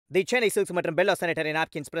The Chennai Silks மற்றும் Bella Sanitary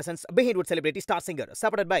Napkins presents Behindwoods celebrity star singer,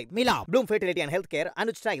 supported by Mila, Bloom Fertility and Healthcare,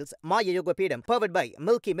 Anuj Styles, Maya Yoga Pedam, powered by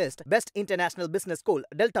Milky Mist, Best International Business School,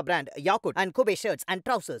 Delta Brand, Yakut, and Kobe Shirts and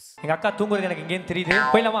Trousers. எங்க அக்கா தூங்குறது எனக்கு இங்கே தெரியுது.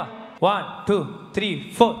 போய்லாமா? 1 2 3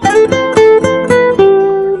 4.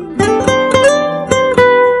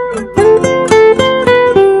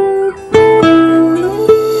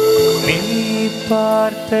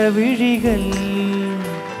 பார்த்த விழிகள்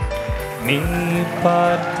நீ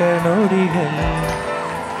பார்த்த நொடிகள்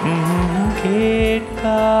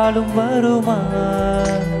கேட்காலும் வருமா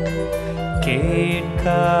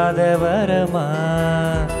கேட்காத வரமா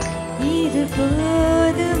இது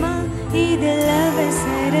போதுமா இதில்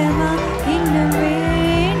அவசரமா இன்னும்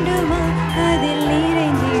வேண்டுமா அதில்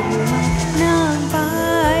நிறைந்திடுமா நாம்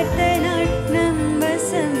பார்த்த நாள்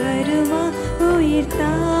நம்பசம் வருமா உயிர்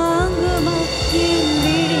தாங்குமா என்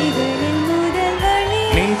விழிகளில் முதல் வழி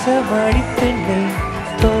நிஜமடி பெண்ணை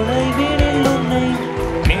தொலைவினில் உன்னை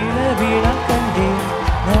நிலவிட கண்டேன்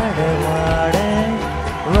நடமாட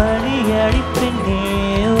வழியடி பெண்ணே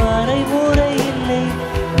வரைமுறை இல்லை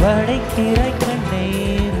வடைக்கிறை கண்ணை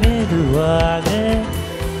மெதுவாக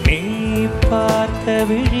நீ பார்த்த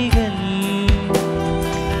விழிகள்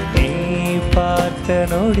நீ பார்த்த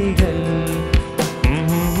நொடிகள்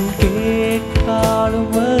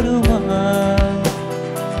கேட்காலும் வருமா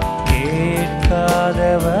கேட்காத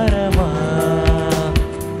வரமா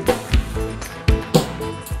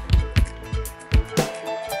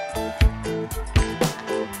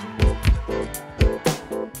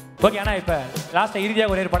ஓகே. ஆனால் இப்போ லாஸ்ட்டாக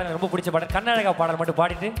இறுதியாக ஒரே ஒரு பாடல் எனக்கு ரொம்ப பிடிச்ச பாடல் கர்நாடகா பாடல் மட்டும்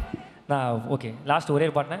பாடிட்டு நான் ஓகே லாஸ்ட் ஒரே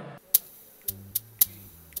ஒரு பாடினேன்.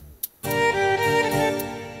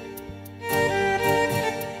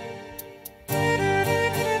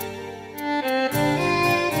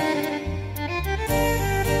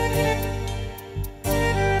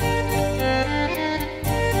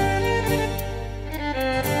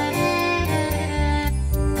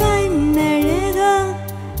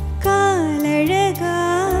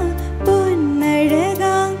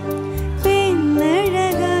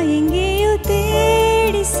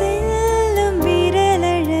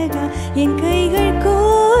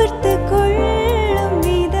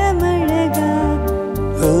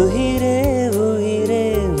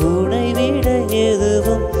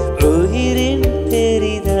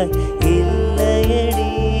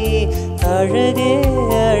 அழகே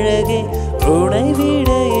அழகே உனை விட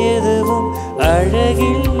எதுவும்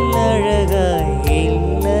அழகில் அழகாய்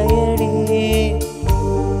இல்லையடி.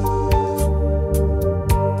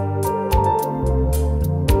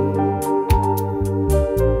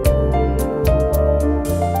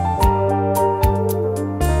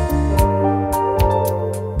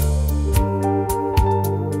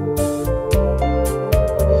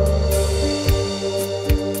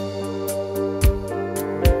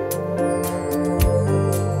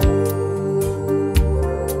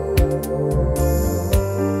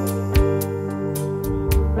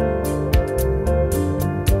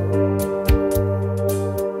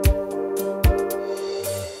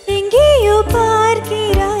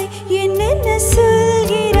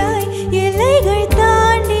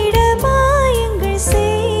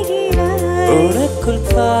 உனக்குள்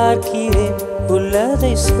பார்க்கிறேன்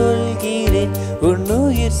உள்ளதை சொல்கிறேன்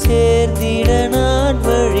உன்னுயிர் சேர்ந்திட நான்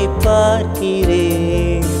வழி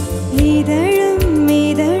பார்க்கிறேன். இதழும்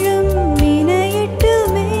இதழும்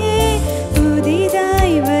இணையட்டுமே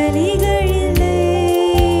புதிதாய் வலிகளிலே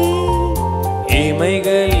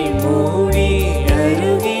இமைகள் மூடி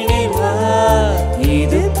அருகினை வா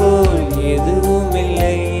இது போல் எதுவும்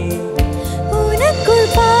இல்லை. உனக்குள்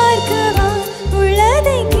பார்க்கவா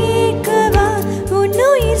உள்ளதை கேட்கவா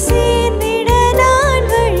உன்னுயிர் சேர்ந்திட நான்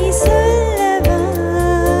வழி சொல்லவா.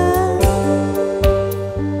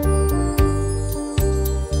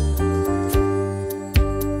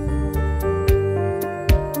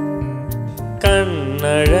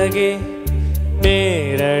 கண்ணழகே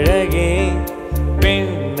நேரழகே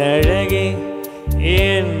பெண்ணழகே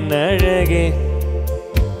என் அழகே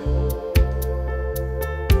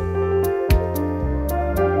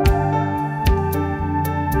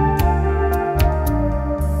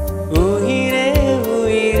உயிரே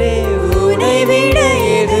உயிரே உனை விட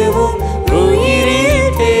எதுவும்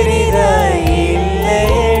உயிரில் பெரிதாய்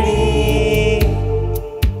இல்லையடி.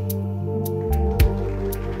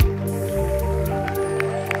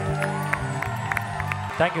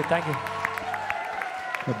 Thank you thank you.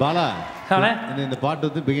 பாலா இந்த பாட்டு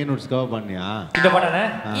வந்து Behindwoods கவர் பண்ணியா? இந்த பாட்டானே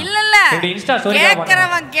இல்ல இல்ல இந்த இன்ஸ்டா ஸ்டோரி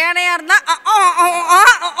கேக்குறவன் கேனையா இருந்தா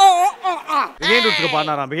Behindwoods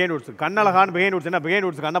பாடுனாராம். Behindwoods கண்ணழகான் Behindwoods என்ன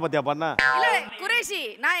Behindwoods கண்ண பத்தியா பாடுனா? இல்ல குரேஷ் குரேஷி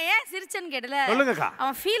நான் ஏன் சிரிச்சேன்னு கேட்டல சொல்லுங்கக்கா.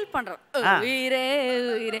 அவன் ஃபீல் பண்றான் உயிரே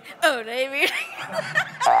உயிரே ஒரே வீடு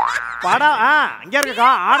படம் இங்க இருக்கா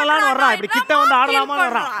ஆடலான்னு வர்றான் இப்படி கிட்ட வந்து ஆடலாமான்னு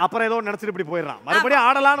வர்றான் அப்புறம் ஏதோ நினைச்சிட்டு இப்படி போயிடுறான் மறுபடியும்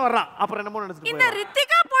ஆடலான்னு வர்றான் அப்புறம் என்னமோ நினைச்சிட்டு இந்த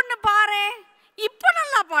ரித்திகா பொண்ணு பாரு இப்ப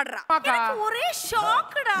நல்லா பாடுறான் எனக்கு ஒரே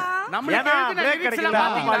ஷாக்குடா ஏன்னா பிரேக்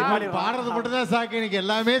கிடைக்கல பாடுறது மட்டும் தான் சாக்கு எனக்கு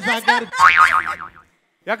எல்லாமே சாக்கா இருக்கு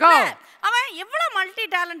ஏக்கா அவன் எவ்வளவு மல்டி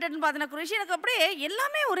டேலண்டட்னு பார்த்தன குரேஷி எனக்கு அப்படியே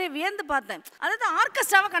எல்லாமே ஒரே வியந்து பார்த்தேன் அதாவது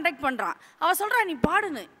ஆர்கெஸ்ட்ராவை கண்டக்ட் பண்றான் அவ சொல்றா நீ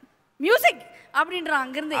பாடுன்னு மியூசிக் அப்படின்றான்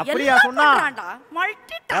அங்க இருந்து அப்படியே சொன்னான்டா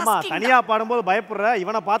மல்டி ஆமா டாஸ்கிங் தனியா பாடும்போது பயப்படுற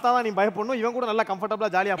இவனை பார்த்தா தான் நீ பயப்படணும் இவன் கூட நல்லா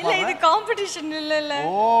கம்ஃபர்ட்டபிளா ஜாலியா இல்ல பாடுற இது காம்படிஷன் இல்ல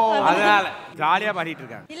ஓ அதனால ஜாலியா பாடிட்டு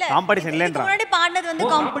இருக்காங்க காம்படிஷன் இல்லன்றா முன்னாடி பாடுனது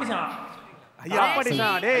வந்து காம்படிஷன் ஐயா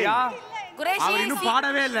காம்படிஷன் டேய் குரேஷி அவர் இன்னும்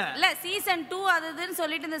பாடவே இல்ல சீசன் 2 அதுன்னு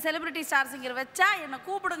சொல்லிட்டு இந்த செலிபிரிட்டி ஸ்டார் சிங்கர் வெச்சா என்ன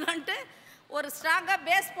கூப்பிடுங்கன்ட்டு ஒரு ஸ்ட்ராங்கா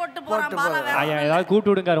பேஸ் போட்டு போறான் பாலா வேற ஐயா ஏதாவது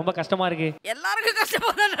கூப்பிட்டு விடுங்க ரொம்ப கஷ்டமா இருக்கு எல்லாருக்கும் கஷ்டமா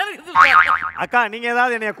தான் இருக்குது அக்கா நீங்க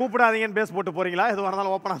ஏதாவது என்னைய கூப்பிடாதீங்கன்னு பேஸ் போட்டு போறீங்களா எது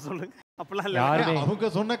வரனாலும் ஓப்பனா சொல்லுங்க அப்பலாம் இல்ல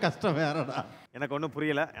அவங்க சொன்ன கஷ்டம் வேறடா எனக்கு ஒன்றும்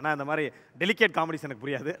புரியல ஏன்னா இந்த மாதிரி டெலிகேட் காமெடிஸ் எனக்கு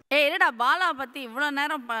புரியாது என்னடா பாலா பத்தி இவ்வளவு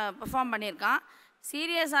நேரம் பெர்ஃபார்ம் பண்ணியிருக்கான்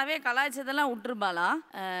சீரியஸாவே கலாய்ச்சதெல்லாம் விட்டுரு பாலா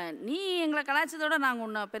நீ எங்களை கலாய்ச்சதோட நாங்கள்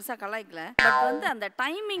உன்னை பெருசாக கலாய்க்கல பட் வந்து அந்த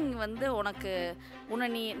டைமிங் வந்து உனக்கு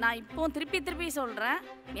நான் இப்போ திருப்பி சொல்கிறேன்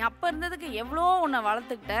நீ அப்போ இருந்ததுக்கு எவ்வளோ உன்னை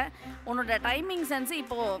வளர்த்துக்கிட்ட உன்னோட டைமிங் சென்ஸ்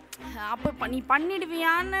இப்போது அப்போ நீ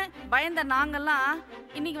பண்ணிடுவியான்னு பயந்த நாங்கள்லாம்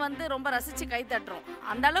இன்னைக்கு வந்து ரொம்ப ரசித்து கை தட்டுறோம்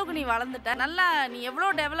அந்த அளவுக்கு நீ வளர்ந்துட்ட நல்லா நீ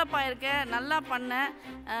எவ்வளோ டெவலப் ஆகிருக்க நல்லா பண்ண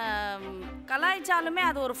கலாய்ச்சாலுமே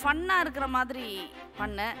அது ஒரு ஃபன்னாக இருக்கிற மாதிரி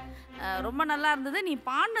பண்ண ரொம்ப நல்லா இருந்தது நீ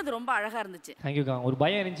பாடினது ரொம்ப அழகா இருந்துச்சு தேங்க்யூக்கா ஒரு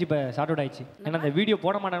பயம் இருந்துச்சு இப்போ ஷார்ட் அவுட் ஆயிடுச்சு ஏன்னா அந்த வீடியோ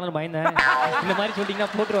போட மாட்டாங்கன்னு பயந்தேன் இந்த மாதிரி சொல்லிட்டீங்கன்னா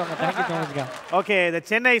போட்டுருவாங்க தேங்க்யூ ஸோ மச்க்கா ஓகே இந்த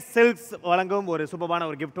சென்னை சில்க்ஸ் வழங்கும் ஒரு சூப்பரான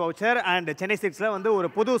ஒரு கிஃப்ட் வவுச்சர் அண்ட் சென்னை சில்க்ஸில் வந்து ஒரு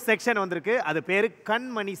புது செக்ஷன் வந்திருக்கு அது பேர்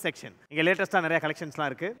கண்மணி செக்ஷன் இங்கே லேட்டஸ்ட்டாக நிறைய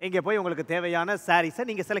கலெக்ஷன்ஸ்லாம் இருக்குது இங்கே போய் உங்களுக்கு தேவையான சாரீஸை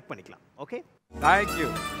நீங்கள் செலக்ட் பண்ணிக்கலாம் ஓகே தேங்க்யூ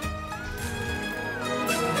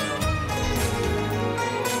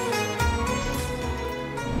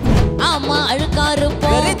ஆமா அழுக்காரு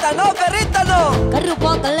வெறித்தனோ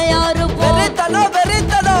கருப்பா கல்லையாரு வெறித்தனோ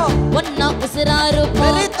ஒன்னா உசுராரு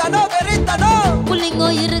வெறித்தனோ புள்ளிங்கோ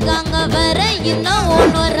இருக்காங்க வேற இன்னும்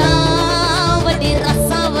ஒன்னொரா வடி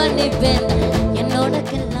ரசாவணி பெண் என்னோட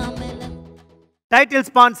கெல்லாமே Title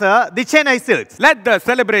sponsor, the Chennai Silks. Let the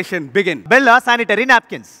celebration begin. Bella Sanitary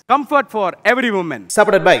Napkins. Comfort for every woman.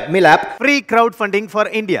 Supported by Milap. Free crowdfunding for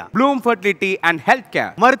India. Bloom Fertility and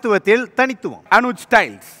Healthcare. மருத்துவத்தில் தனித்துவம். Anuj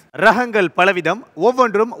Styles. ரகங்கள் பலவிதம்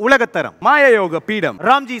ஒவ்வொன்றும் உலகத்தரம் Maya Yoga Peedam.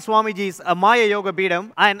 Ramji Swamiji's Maya Yoga Peedam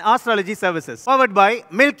and Astrology Services. Powered by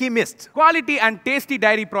Milky Mist. Quality and tasty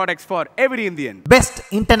dairy products for every Indian. Best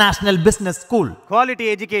International Business School. Quality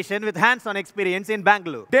education with hands-on experience in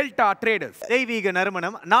Bangalore. Delta Traders. தெய்வீக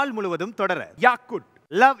நறுமணம் நாள் முழுவதும் தொடர. Yakult.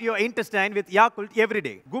 Love your intestine with Yakult every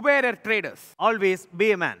day. Kuberer Traders. Always be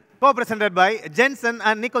a man. Co-presented by Jensen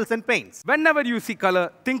and Nicholson Paints. Whenever you see color,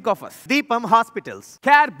 think of us. Deepam Hospitals.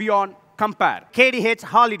 Care beyond compare. KDH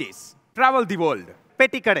Holidays. Travel the world.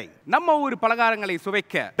 பெட்டிக்கடை நம்ம ஊர் பலகாரங்களை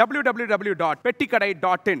சுவைக்க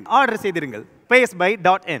www.pettikadai.in order செய்திருங்கள்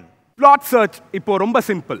payasby.in. Plot search இப்போ ரொம்ப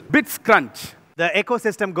simple. Bits Crunch. The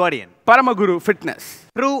Ecosystem Guardian. Paramaguru Fitness.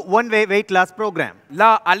 True one-way weight loss program.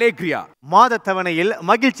 La Allegria. மாதத்தவணையில்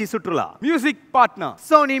மகிழ்ச்சி சுற்றுலா. Music partner.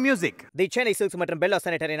 Sony Music. The Chennai Silks மற்றும் Bella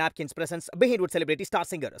Sanitary Napkins presents Behindwoods celebrity star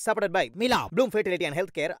singer. Supported by Mila, Bloom Fertility and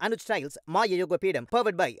Healthcare, Anuj Styles, Maya Yoga Pedam.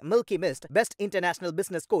 Powered by Milky Mist, Best International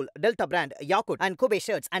Business School, Delta Brand, Yakult and Kobe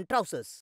Shirts and Trousers.